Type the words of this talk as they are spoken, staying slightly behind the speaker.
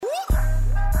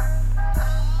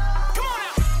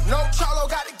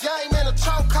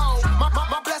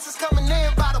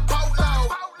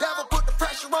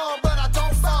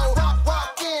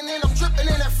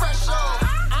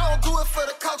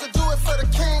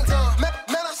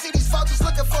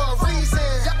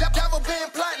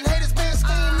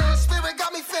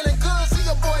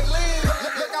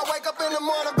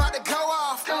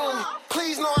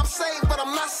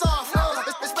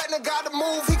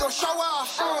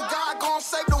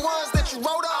like the ones that you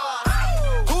wrote up.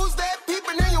 Who's that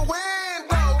peeping in your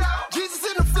window? Jesus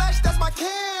in the flesh, that's my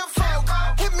kinfolk.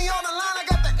 Hit me on the line, I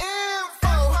got the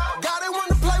info. Got it,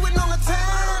 wanna play with no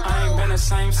Nintendo. I ain't been the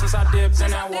same since I dipped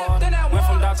in that water. Went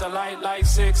from dark to light like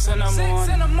 6 in the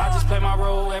morning. I just play my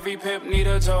role, every pip need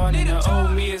a Jordan. The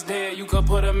old me is dead, you could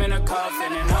put him in a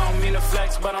coffin. And I don't mean to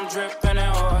flex, but I'm dripping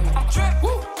that oil.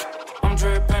 I'm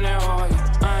dripping that oil.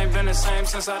 I ain't been the same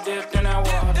since I dipped in that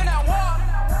water.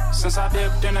 Since I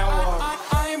dipped in that water.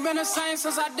 I ain't been the same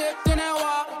since I dipped in that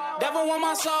water. Devil want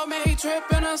my soul, man, he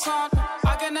tripping or something.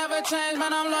 I can never change,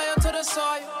 man, I'm loyal to the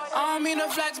soil. I don't mean to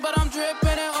flex, but I'm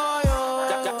dripping in oil.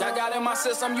 I got in my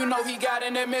system, you know he got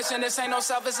an admission. This ain't no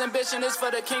selfish ambition, it's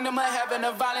for the kingdom of heaven.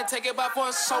 The violent take it by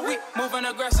force, so we moving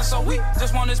aggressive, so we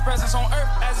just want his presence on earth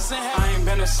as it's in heaven. I ain't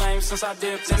been the same since I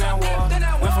dipped in that water.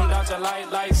 Went from dark to light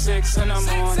like 6 in the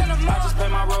morning. I just play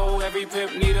my role, every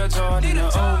pip need a Jordan.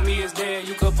 The old me is dead,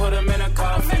 you could put him in a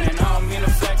coffin. And I don't mean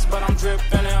to flex, but I'm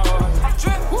dripping in oil.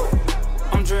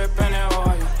 I'm dripping in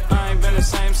oil. I ain't been the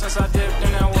same since I dipped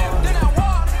in that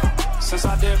water. Since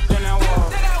I dipped in that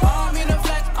water. I don't mean to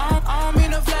flex, I don't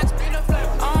mean to flex,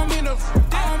 I don't mean to flex,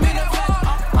 I don't mean to flex,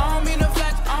 I don't mean to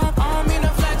flex, I don't mean to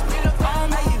flex.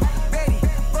 Are you ready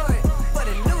for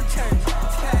the new church?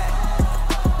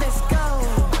 Let's go.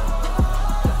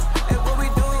 Hey, what we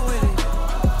doing with it?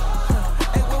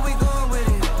 Hey, what we going with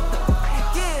it?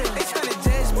 Yeah, they tryna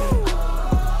judge me.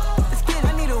 Let's get it.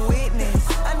 I need a witness.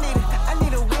 I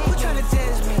need a witness. Who tryna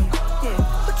judge me? Yeah,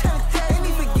 who tryna judge me?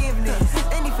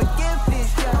 Any forgiveness,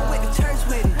 y'all. I'm with the church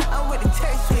with it. I'm with the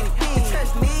church with it. The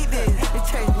church need this. The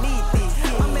church need this.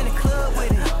 I'm in the club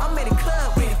with it. I'm in the club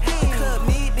with it. The club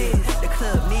need this. The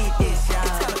club need this, y'all.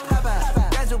 It's time to pop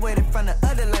out. Graduated from the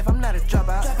other life. I'm not a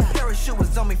dropout. Parachute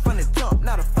was on me from the jump,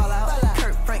 not a fallout.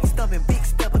 Kurt Frank stumping, big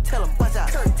stepper, tell him buzz out.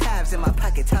 Kurt times in my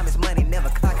pocket, time is money, never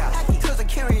clock out. So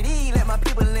security, let my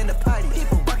people in the party.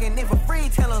 People walking in for free,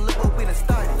 tell them look what we done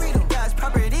started. Freedom, God's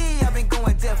property, I've been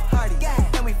going Jeff Hardy.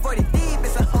 And we 40 deep,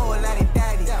 it's a whole lot of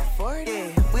daddy.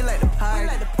 Yeah, we like to party.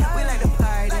 We like to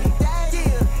party.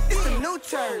 Yeah, it's a new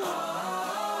church.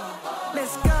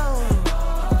 Let's go.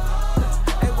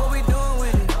 Hey, what we doing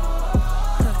with it?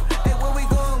 Hey, where we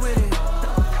going with it?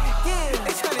 Yeah,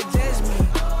 they tryna judge me.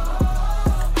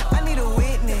 I need a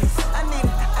witness. I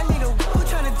need a who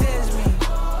tryna judge me?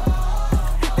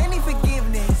 They need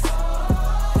forgiveness.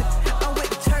 I'm with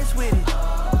the church with it.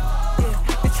 Yeah,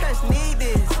 the church need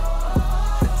this.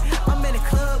 I'm in the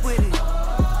club with it.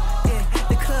 Yeah,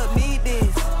 the club need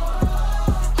this.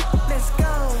 Let's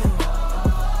go.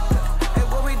 Hey,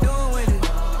 what we doing with it?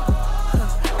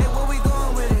 Hey, where we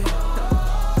going with it?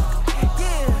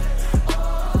 Yeah.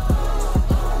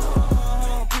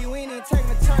 P, we ain't even taking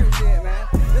the church yet, man.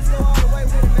 Let's go all the way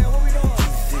with it, man. What we doing?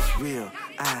 Jesus is real,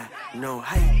 I know.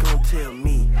 How you gon' tell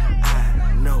me? I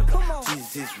know. Come on.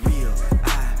 Jesus is real, I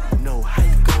know. How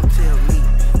you gon' tell me?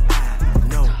 I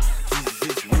know. Jesus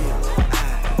is real, I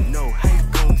know. How you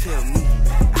gon' tell me?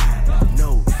 I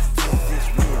know. Jesus is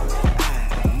real, I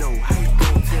know. How you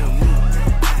gon' tell me?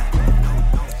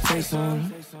 Say something.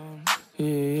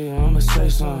 Yeah, I'ma say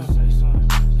something.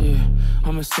 Yeah,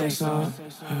 I'ma say something.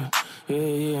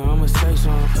 Yeah, I'ma say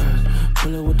something.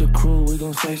 Pull it with the crew, we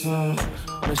gon' say something.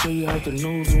 Make sure you heard the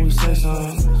news when we say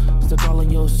something. Step all in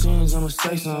your sins, I'ma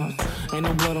say something. Ain't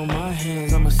no blood on my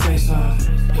hands, I'ma say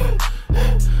something.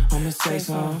 I'ma say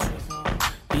something.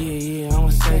 Yeah, I'ma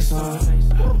say something.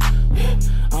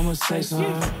 I'ma say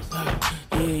something.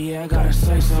 Yeah, I gotta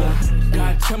say something.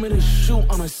 God tell me to shoot,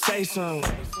 I'ma say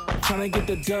something. Tryna get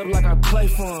the dub like I play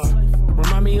for him.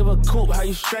 Remind me of a coupe, how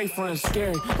you straight for him.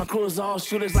 Scary. My crew is all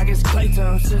shooters like it's Klay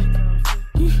Thompson.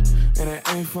 And it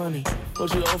ain't funny.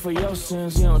 What you owe for your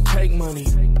sins, you don't take money.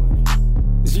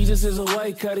 Jesus is a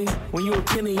way, cutty. When you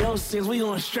repent of your sins, we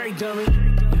going straight, dummy.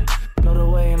 Know the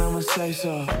way and I'ma say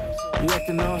so. You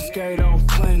acting all scary, don't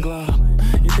claim glow.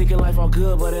 You thinking life all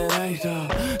good, but it ain't though.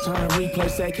 Trying to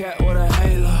replace that cat with a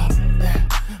halo.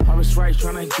 I was right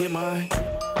trying to get mine.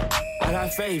 I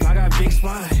got faith, I got big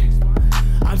spine.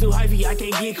 I'm too hypey, I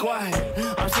can't get quiet.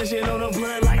 I'm sitting on the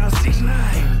blood like I'm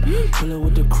 6'9". Pull it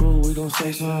with the crew, we gon'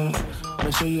 say something.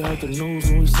 Make sure you heard the news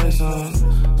when we say something.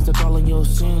 Step all in your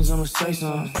sins, I'ma say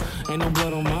something. Ain't no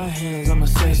blood on my hands, I'ma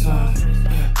say something.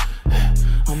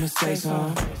 I'ma say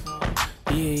something.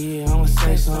 Yeah, I'ma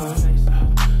say something.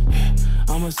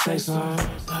 I'ma say something.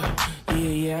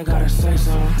 Yeah, I gotta say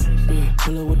something. Yeah,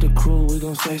 pull it with the crew, we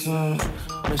gon' say something.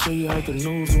 Make sure you heard the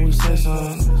news when we say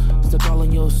something. Step all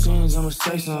in your sins, I'ma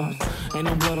say something. Ain't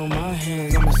no blood on my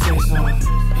hands, I'ma say something.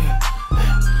 Yeah,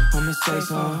 I'ma say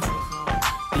something.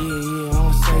 Yeah,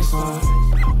 I'ma say something.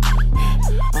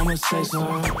 I'ma say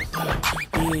something.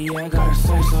 yeah, I gotta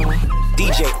say something.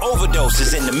 DJ Overdose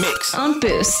is in the mix. On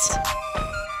Boost.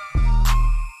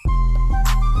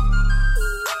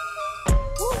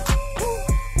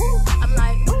 I'm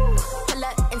like, ooh, pull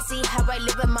up and see how I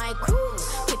live with my crew.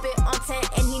 Keep it on 10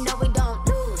 and you know we don't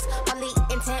lose. Only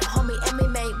intent, homie, and we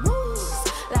make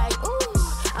moves. Like, ooh,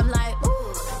 I'm like,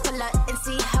 ooh, pull up and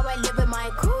see how I live with my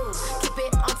crew. Keep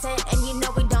it on 10 and you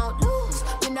know we don't lose.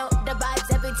 You know the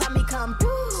vibes every time we come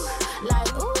through.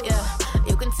 Like, ooh, yeah,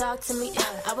 you can talk to me.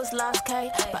 I was lost, K,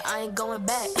 but I ain't going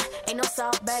back. Ain't no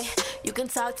South Bay. You can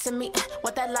talk to me.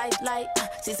 What that life like?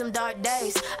 See some dark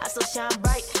days. I still shine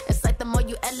bright. It's like the more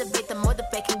you elevate, the more the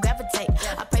fake can gravitate.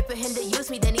 I pray for him to use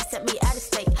me, then he sent me out of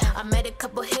state. I met a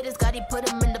couple hitters, God, he put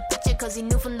him in the picture, cause he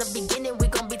knew from the beginning we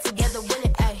gon' be together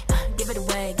winning. Ay, give it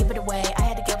away, give it away. I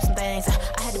had to give up some things.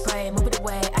 I had to pray, move it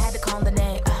away. I had to call the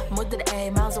name. Move to the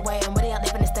A, miles away. I'm really out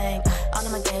living this thing. All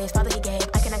of my gaze, Father, he gave.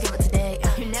 I cannot give it today.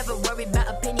 You never worry about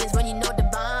opinions when you know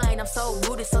divine. I'm so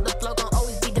rooted, so the flow gon'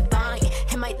 always be divine.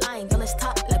 Him might line, yo, let's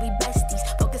talk like we besties.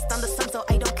 Focused on the sun, so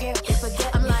I don't care if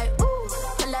forget. I'm like, ooh,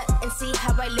 pull up and see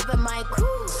how I live with my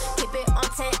crew. Keep it on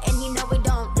 10 and you know we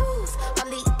don't lose.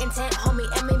 Only intent, homie,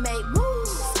 and we make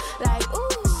moves. Like,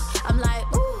 ooh, I'm like,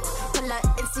 ooh, pull up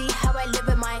and see how I live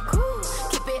with my crew.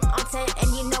 Keep it on 10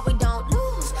 and you know we don't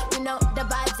lose. You know the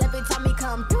vibes every time we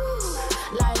come through.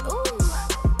 Like, ooh.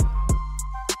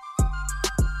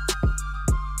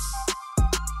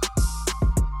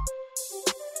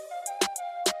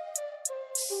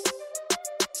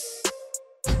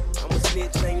 I'm a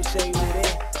snitch, ain't ashamed of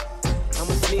that. I'm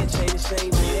a snitch, ain't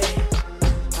ashamed of that.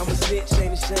 I'm a snitch,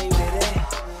 ain't ashamed of that.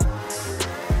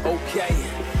 Okay.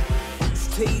 It's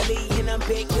T. Lee and I'm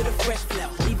back with a fresh flow.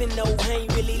 Even though I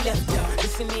ain't really left though.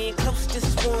 Listen in close,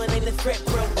 this one ain't a threat,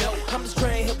 bro. No, I'm just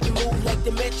trying to help you move like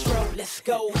the Metro. Let's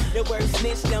go. The word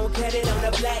snitch, don't cut it on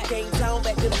the black. Ain't talking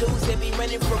about them dudes that be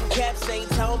running from caps. Ain't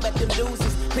talking about them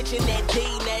losers. Pitching that D,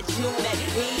 that you, that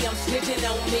E. I'm snitching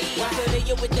on me. I'm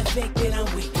familiar with the fact that I'm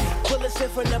weak. Full of sin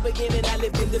from the beginning, I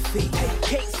lived in defeat. Hey,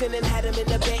 Casein and had him in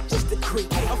the back just to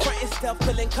creep. Hey, I'm frontin' stuff,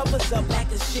 pulling covers up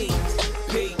like a sheet.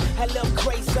 P, I love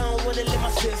crazy, so I don't wanna let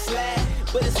my sin slide.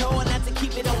 But it's hard not to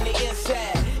keep it on the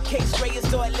inside. Case Ray and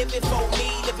start living for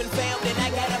me. Living found, then I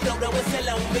gotta blow the whistle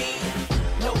on me.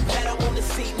 No plat, I wanna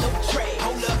see no trade.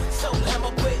 Hold up, so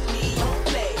I'ma put me on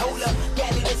play. Hold up,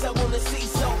 got it, this I wanna see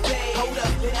so bad. Hold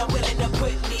up, then I'm willing to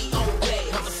put me on play.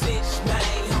 I'm a snitch, man,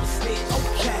 I'm a snitch.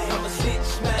 Okay, I'm a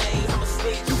snitch, man, I'm a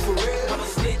snitch. You for real? I'm a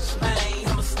snitch, man,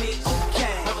 I'm a snitch.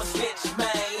 Okay, I'm a snitch,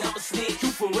 man, I'm a snitch.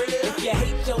 You for real? If you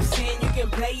hate your sin, you can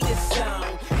play this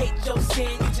song. Hate your sin,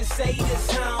 you just say this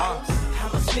song.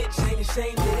 I'm a snitch, ain't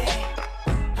ashamed of that.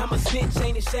 I'm a snitch,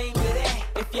 ain't ashamed of that.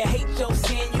 If you hate your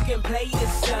sin, you can play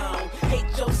this song.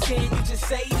 Hate your sin, you just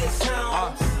say this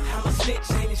song. I'm a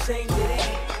snitch, ain't ashamed of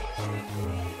that.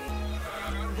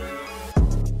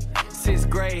 Sixth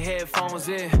grade headphones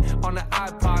in on the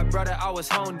iPod, brother, I was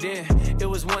honed in. It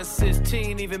was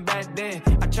 116 even back then.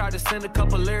 I tried to send a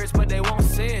couple lyrics, but they won't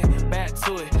send. Back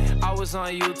to it, I was on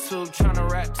YouTube trying to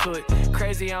rap to it.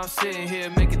 Crazy, I'm sitting here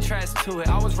making tracks to it.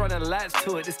 I was running laps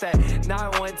to it. It's that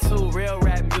 912 real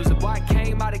rap music. Boy, I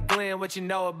came out of Glen, what you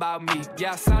know about me?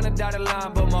 Yeah, I signed a dotted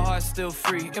line, but my heart's still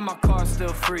free. And my car's still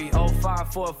free.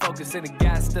 05 Ford Focus and the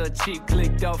gas still cheap.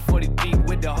 Clicked up 40 deep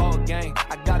with the whole gang.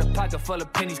 I got a pocket full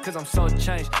of pennies cause I'm so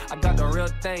changed. I got the real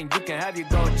thing, you can have your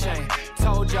gold chain.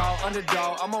 Told y'all,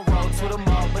 underdog, I'm on road to the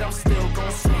mall, but I'm still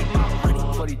gonna save my money.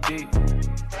 40 deep.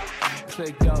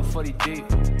 Clicked up 40 deep.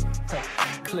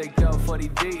 Clicked up 40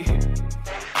 deep.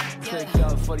 Clicked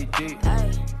up 40 deep.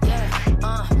 Ay,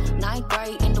 yeah, ninth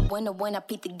grade in the winter when I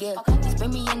peeped the gift. Just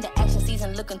bring me in the action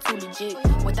season looking too legit.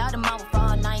 Without a mouth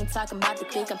fall, I ain't talking about the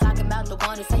click. I'm talking about the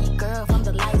one that say your girl from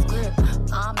the life's grip.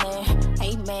 Man,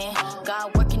 amen.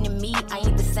 God working in me, I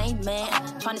ain't the same man.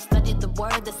 Trying to study the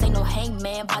word, this ain't no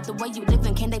hangman. By the way you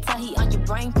living, can they tell he on your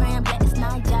brain cram? That it's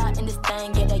not y'all in this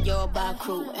thing, yeah, that you're by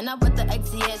crew. And I with the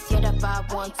ATS, yeah, that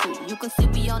 512. You can see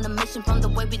we on a mission from the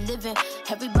way we living.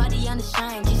 Everybody on the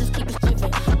shine, Jesus keep us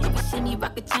driven. If you see me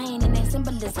rock a chain and that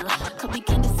symbolism, cause we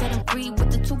came to set them free with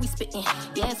the two we spitting.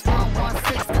 Yeah, it's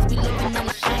 116, cause we living in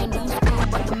the shine. New school,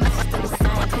 but the message still the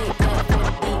same.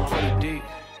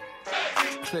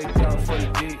 Click up 40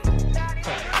 deep.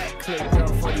 Clicked up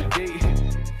 40 deep.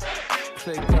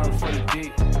 Clicked up 40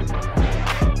 deep.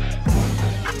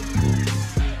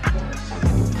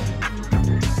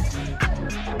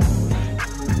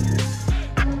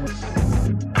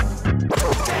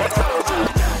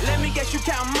 Let me guess, you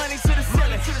count money to the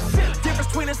ceiling. Difference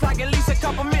between us like at least a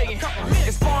couple million.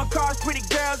 It's foreign cars, pretty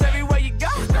girls everywhere you go.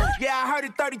 Yeah, I heard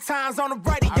it 30 times on the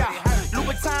radio.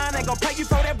 Louboutin ain't gon' pay you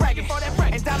for that bragging.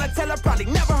 And dollar tell her probably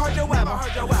never heard your album.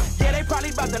 Yeah, they probably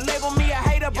about to label me a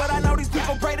hater, but I know these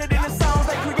people greater than the songs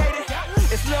they created.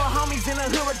 It's little homies in the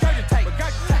hood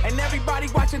regurgitate, and everybody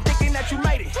watching thinking that you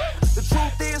made it. The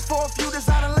truth is, for a few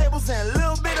designer labels and a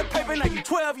little bit of paper, now you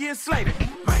 12 years slated.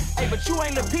 Hey, but you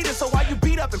ain't Lil Peter, so why you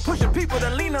beat up and pushing people to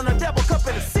lean on the devil cup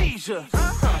in a seizure?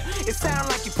 It sound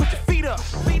like you put your feet up.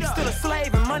 Still a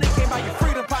slave and money came by your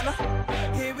freedom, partner.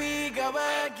 Here we go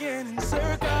again in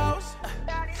circles.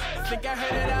 I think I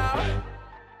heard it all.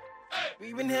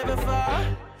 We've been here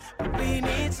before, but we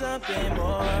need something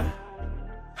more.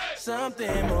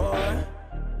 Something more.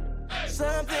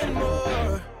 Something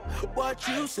more. What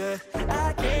you said,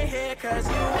 I can't hear 'cause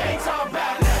you ain't talking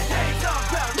about nothing. Ain't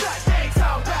talking about nothing. Ain't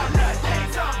talking about nothing.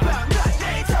 Ain't talking about nothing.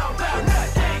 Ain't talking about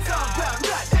nothing. Ain't talking about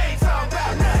nothing. Ain't talking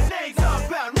about nothing. Ain't talking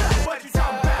about nothing. What you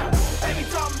talking about? They be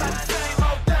talking about the same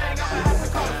old thing. I'ma have to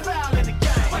call a foul in the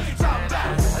game. What you talking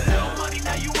about? A little money,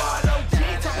 now you all OG.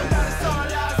 Talking about it's all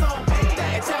eyes on me.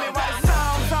 And tell me why the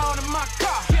song's on in my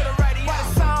car. Why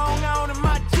the song on in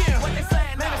my gym. What they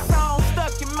saying? Man, the song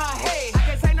stuck in my head. I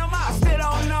can't say no more. I still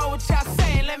don't know what y'all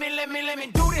saying. Let me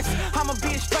do this. I'ma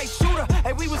be a straight shooter.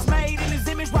 Hey, we was made in his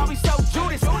image while we so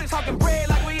Judas. Talking bread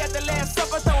like we at the Last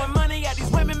Supper. Throwing money at these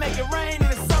women, make it rain in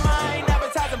the summer. I ain't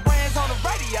advertising brands on the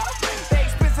radio. They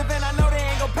expensive and I know they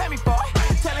ain't gon' pay me for it.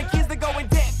 Telling kids to go in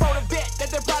debt for the vet that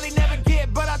they probably never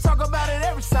get. But I talk about it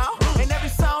every song. And every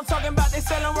song talking about they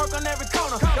selling work on every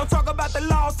corner. Don't talk about the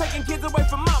laws taking kids away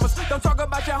from mamas. Don't talk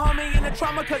about your homie in the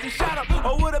trauma 'cause he shot up.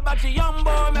 Or what about your young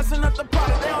boy messing up the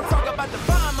product? They don't talk about the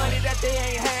bond money that they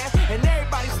ain't had. And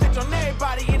everybody snitch on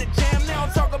everybody in the jam. They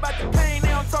don't talk about the pain, they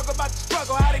don't talk about the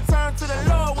struggle. How they turned to the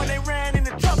Lord when they ran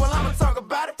into trouble. I'ma talk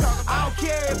about it. I don't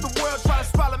care if the world try to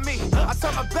swallow me. I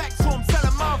turn my back to them, tell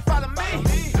them all follow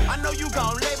me. I know you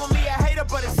gon' label me a hater,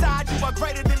 but inside you are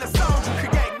greater than the songs you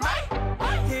create,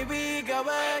 man. Here we go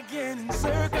again in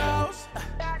circles.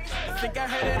 I think I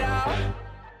heard it all.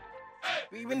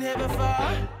 We've been here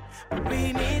before, but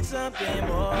we need something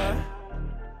more.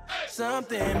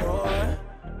 Something more.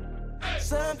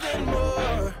 Something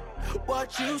more.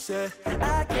 What you said,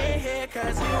 I can't hear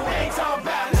 'cause you